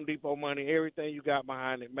put the Home Depot money, everything you got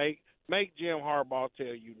behind it. make Jim Harbaugh tell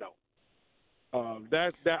you no. I want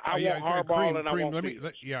Harbaugh Kareem, and I Kareem, want Fields.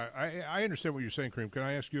 I understand what you're saying, Kareem. Can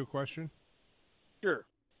I ask you a question? Sure.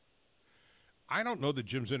 I don't know that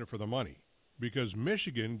Jim's in it for the money because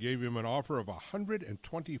Michigan gave him an offer of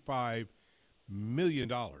 $125 million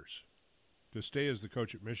to stay as the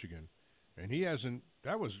coach at Michigan, and he hasn't.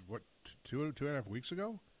 That was what 2.5 weeks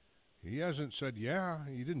ago. He hasn't said yeah.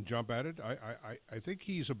 He didn't jump at it. I think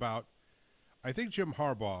he's about. I think Jim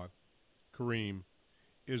Harbaugh, Kareem,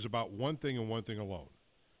 is about one thing and one thing alone.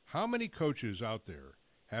 How many coaches out there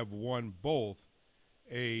have won both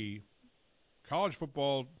a college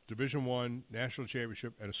football Division I national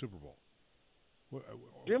championship and a Super Bowl?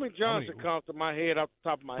 Jimmy Johnson comes to my head off the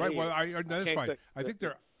top of my head. Right, well, that's fine. I think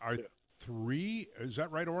there are three. Is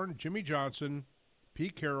that right, Orrin? Jimmy Johnson,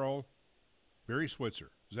 Pete Carroll, Barry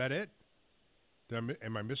Switzer. Is that it?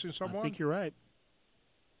 Am I missing someone? I think you're right.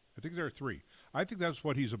 I think there are three. I think that's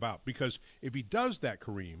what he's about because if he does that,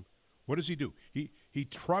 Kareem, what does he do? He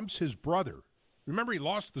trumps his brother. Remember, he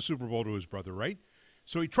lost the Super Bowl to his brother, right?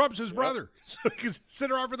 So he trumps his brother. So he can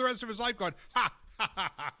sit around for the rest of his life going, ha, ha,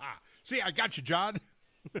 ha, ha, ha. See, I got you, John.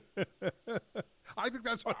 I think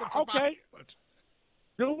that's what it's about. Okay.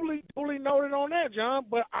 Duly noted on that, John.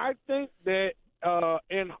 But I think that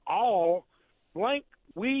in all,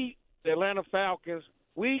 we, the Atlanta Falcons,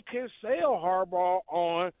 we can sell Harbaugh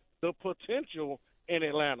on the potential in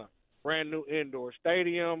Atlanta. Brand new indoor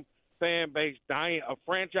stadium, fan base dying, a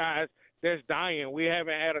franchise that's dying. We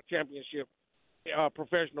haven't had a championship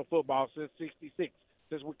professional football since '66,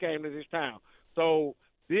 since we came to this town. So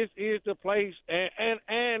this is the place, and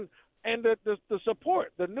the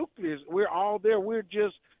support, the nucleus. We're all there. We're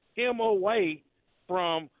just him away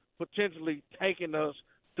from potentially taking us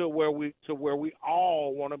to where we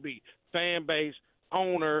all want to be. Fan base,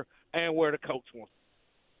 owner, and where the coach wants.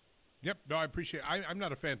 Yep. No, I appreciate it. I'm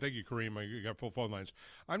not a fan. Thank you, Kareem. I got full phone lines.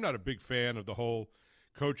 I'm not a big fan of the whole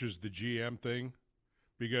coaches, the GM thing,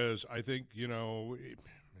 because I think,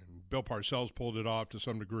 Bill Parcells pulled it off to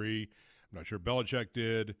some degree. I'm not sure Belichick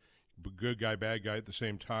did. Good guy, bad guy at the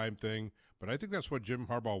same time thing. But I think that's what Jim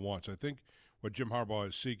Harbaugh wants. I think what Jim Harbaugh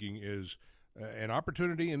is seeking is an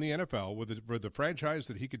opportunity in the NFL for the franchise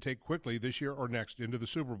that he could take quickly this year or next into the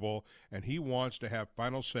Super Bowl, and he wants to have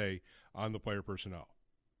final say on the player personnel.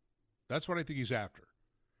 That's what I think he's after.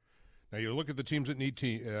 Now, you look at the teams that need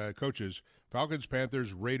coaches: Falcons,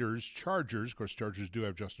 Panthers, Raiders, Chargers. Of course, Chargers do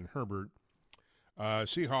have Justin Herbert.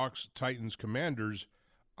 Seahawks, Titans, Commanders.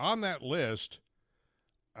 On that list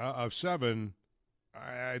of 7,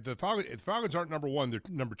 the Falcons aren't number 1. They're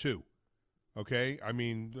number 2. Okay? I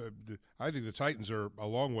mean, I think the Titans are a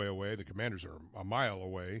long way away. The Commanders are a mile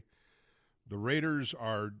away. The Raiders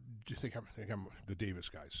are – I think I'm the Davis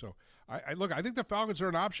guys. So, I think the Falcons are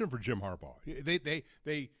an option for Jim Harbaugh.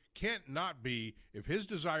 They can't not be – if his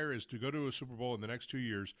desire is to go to a Super Bowl in the next 2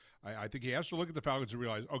 years, I think he has to look at the Falcons and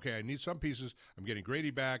realize, okay, I need some pieces. I'm getting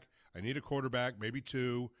Grady back. I need a quarterback, maybe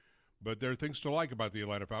 2. But there are things to like about the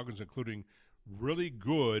Atlanta Falcons, including really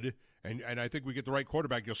good – and I think we get the right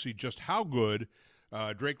quarterback. You'll see just how good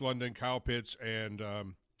Drake London, Kyle Pitts, and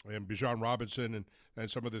Bijan Robinson and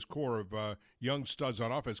some of this core of young studs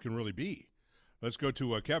on offense can really be. Let's go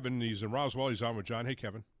to Kevin. He's in Roswell. He's on with John. Hey,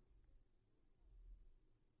 Kevin.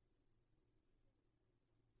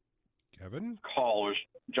 Kevin? Callers,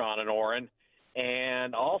 John and Orrin.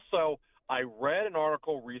 And also, I read an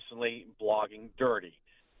article recently, Blogging Dirty.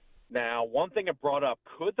 Now, one thing it brought up,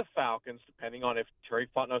 could the Falcons, depending on if Terry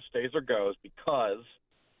Fontenot stays or goes, because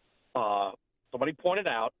somebody pointed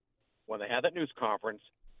out when they had that news conference,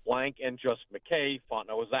 Blank and just McKay,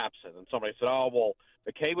 Fontenot was absent. And somebody said, oh, well,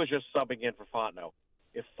 McKay was just subbing in for Fontenot.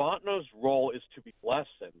 If Fontenot's role is to be lessened,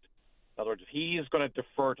 in other words, if he's going to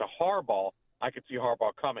defer to Harbaugh, I could see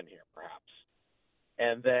Harbaugh coming here, perhaps.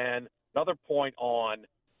 And then another point on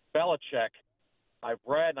Belichick, I've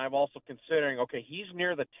read and I'm also considering, okay, he's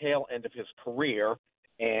near the tail end of his career,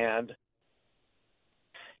 and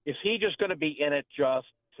is he just going to be in it just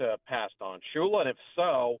to pass Don Shula? And if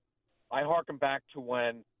so, I harken back to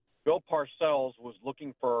when Bill Parcells was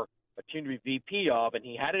looking for a team to be VP of, and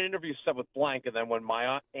he had an interview set with Blank, and then when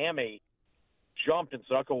Miami jumped and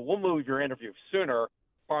said, okay, well, we'll move your interview sooner,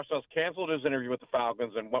 Parcells canceled his interview with the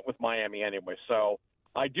Falcons and went with Miami anyway. So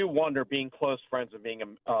I do wonder, being close friends and being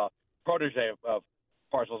a protege of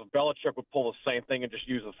Parcells, if Belichick would pull the same thing and just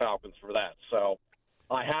use the Falcons for that. So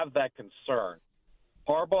I have that concern.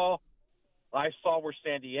 Harbaugh, I saw where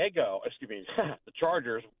the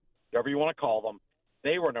Chargers, whatever you want to call them,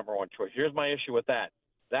 they were number 1 choice. Here's my issue with that.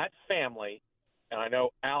 That family, and I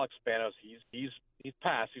know Alex Spanos, he's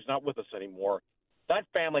passed. He's not with us anymore. that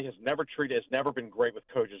family has never been great with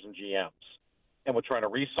coaches and GMs. And we're trying to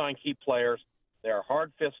re-sign key players. They are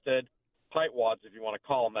hard-fisted, tightwads, if you want to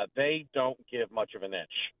call them that. They don't give much of an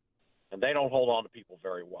inch, and they don't hold on to people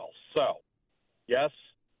very well. So, yes,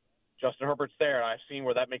 Justin Herbert's there, and I've seen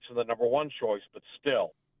where that makes him the number one choice, but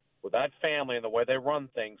still, with that family and the way they run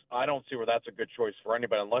things, I don't see where that's a good choice for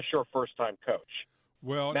anybody unless you're a first-time coach.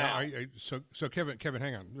 Well, now, so Kevin,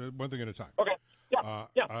 hang on, one thing at a time. Okay.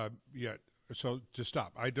 Yeah. So to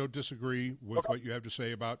stop, I don't disagree with what you have to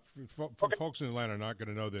say about folks in Atlanta are not going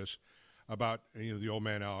to know this about the old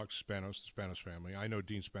man Alex Spanos, the Spanos family. I know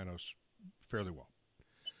Dean Spanos fairly well.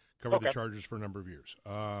 Covered the Chargers for a number of years,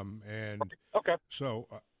 So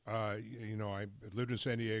I lived in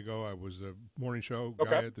San Diego. I was the morning show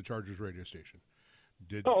guy at the Chargers radio station.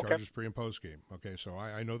 Did Chargers pre and post game. Okay, so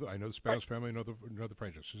I know the Spanos family. I know the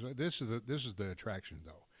franchise. So this is the attraction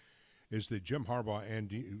though. Is that Jim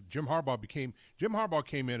Harbaugh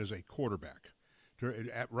came in as a quarterback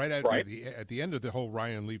at the end of the whole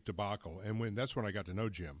Ryan Leaf debacle, and that's when I got to know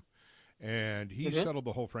Jim, and he settled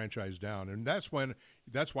the whole franchise down, and that's why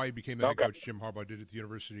he became the head coach. Jim Harbaugh did at the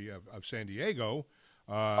University of San Diego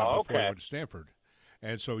before he went to Stanford,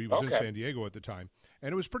 and so he was in San Diego at the time,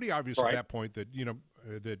 and it was pretty obvious at that point that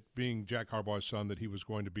that being Jack Harbaugh's son that he was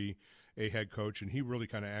going to be a head coach, and he really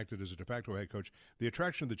kind of acted as a de facto head coach. The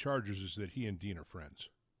attraction of the Chargers is that he and Dean are friends.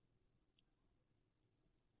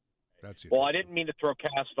 That's it. Well, I didn't mean to throw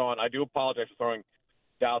cast on. I do apologize for throwing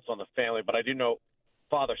doubts on the family, but I do know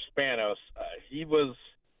Father Spanos.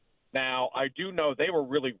 Now, I do know they were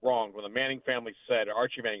really wrong when the Manning family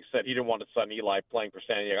Archie Manning said he didn't want his son Eli playing for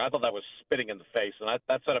San Diego. I thought that was spitting in the face, and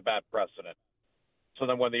that set a bad precedent. So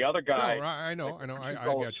then when the other guy... No, I know. I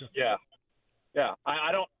get you. Yeah.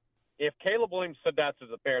 I don't... If Caleb Williams said that to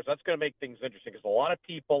the Bears, that's going to make things interesting because a lot of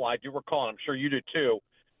people, I do recall, and I'm sure you do too,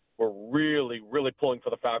 were really, really pulling for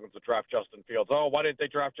the Falcons to draft Justin Fields. Oh, why didn't they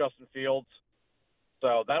draft Justin Fields?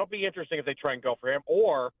 So that'll be interesting if they try and go for him.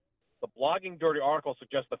 Or the Blogging Dirty article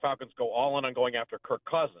suggests the Falcons go all in on going after Kirk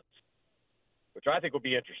Cousins, which I think would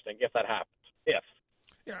be interesting if that happens.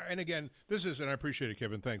 Yeah, and again, this is, and I appreciate it,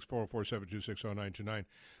 Kevin. Thanks, 404-726-0929.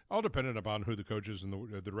 All dependent upon who the coach is and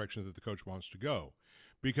the direction that the coach wants to go.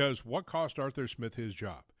 Because what cost Arthur Smith his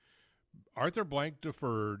job? Arthur Blank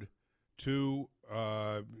deferred to,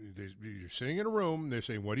 you're sitting in a room, they're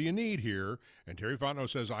saying, what do you need here? And Terry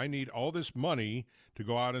Fontenot says, I need all this money to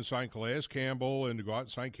go out and sign Calais Campbell and to go out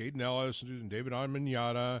and sign Caden Ellis and David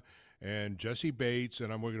Onyemata and Jesse Bates,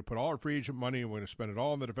 and we're going to put all our free agent money and we're going to spend it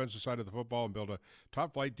all on the defensive side of the football and build a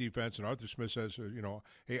top-flight defense. And Arthur Smith says,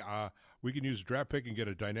 hey, we can use a draft pick and get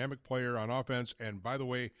a dynamic player on offense. And by the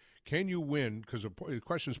way, can you win? Because the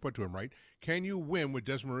question is put to him, right? Can you win with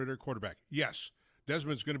Desmond Ridder quarterback? Yes.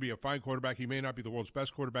 Desmond's going to be a fine quarterback. He may not be the world's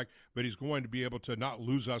best quarterback, but he's going to be able to not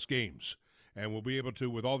lose us games. And we'll be able to,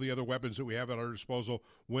 with all the other weapons that we have at our disposal,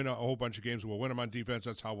 win a whole bunch of games. We'll win them on defense.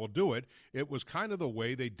 That's how we'll do it. It was kind of the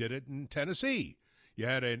way they did it in Tennessee. You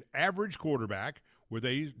had an average quarterback with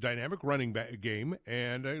a dynamic running game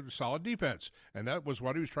and a solid defense. And that was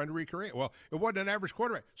what he was trying to recreate. Well, it wasn't an average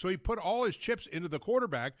quarterback. So he put all his chips into the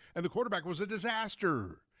quarterback, and the quarterback was a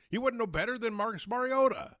disaster. He wasn't no better than Marcus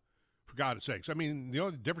Mariota, for God's sakes. I mean, the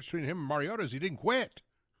only difference between him and Mariota is he didn't quit.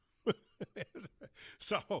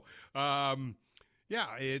 So,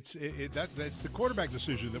 that's the quarterback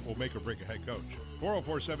decision that will make or break a head coach.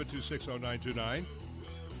 404-726-0929.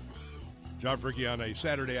 John Fricke on a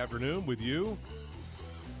Saturday afternoon with you.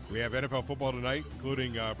 We have NFL football tonight,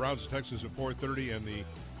 including Browns and Texans at 4:30 and the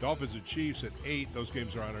Dolphins and Chiefs at 8. Those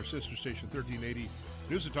games are on our sister station, 1380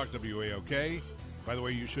 News and Talk WAOK. By the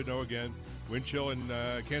way, you should know again, wind chill in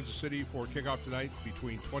Kansas City for kickoff tonight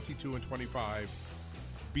between 22 and 25.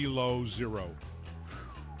 Below zero.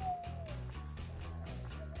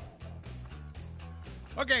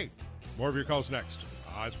 Okay, more of your calls next.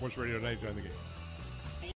 Sports Radio 99 on the game.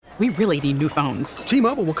 We really need new phones.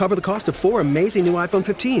 T-Mobile will cover the cost of 4 amazing new iPhone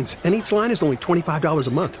 15s, and each line is only $25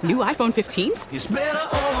 a month. New iPhone 15s? It's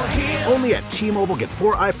better over here. Only at T-Mobile, get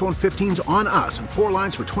 4 iPhone 15s on us and 4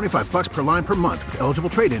 lines for $25 per line per month with eligible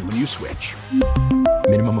trade-in when you switch.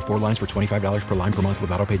 Minimum of 4 lines for $25 per line per month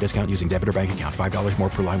with auto-pay discount using debit or bank account. $5 more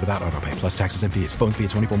per line without auto-pay, plus taxes and fees. Phone fee at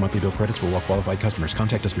 24 monthly bill credits for well-qualified customers.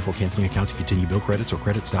 Contact us before canceling account to continue bill credits or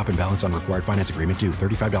credit stop and balance on required finance agreement due.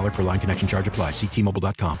 $35 per line connection charge applies. See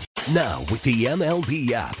T-Mobile.com. Now, with the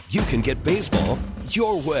MLB app, you can get baseball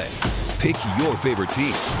your way. Pick your favorite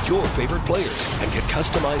team, your favorite players, and get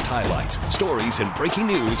customized highlights, stories, and breaking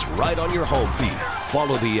news right on your home feed.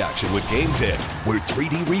 Follow the action with Game 10, where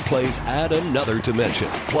 3D replays add another dimension.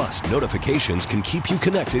 Plus, notifications can keep you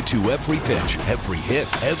connected to every pitch, every hit,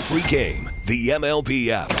 every game. The MLB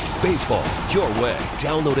app. Baseball, your way.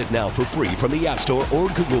 Download it now for free from the App Store or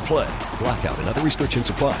Google Play. Blackout and other restrictions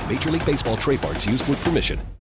apply. Major League Baseball trademarks used with permission.